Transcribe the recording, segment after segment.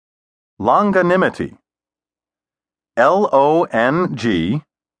Longanimity. Longanimity.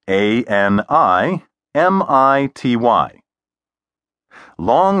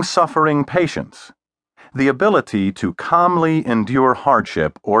 Long-suffering patience. The ability to calmly endure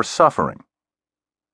hardship or suffering.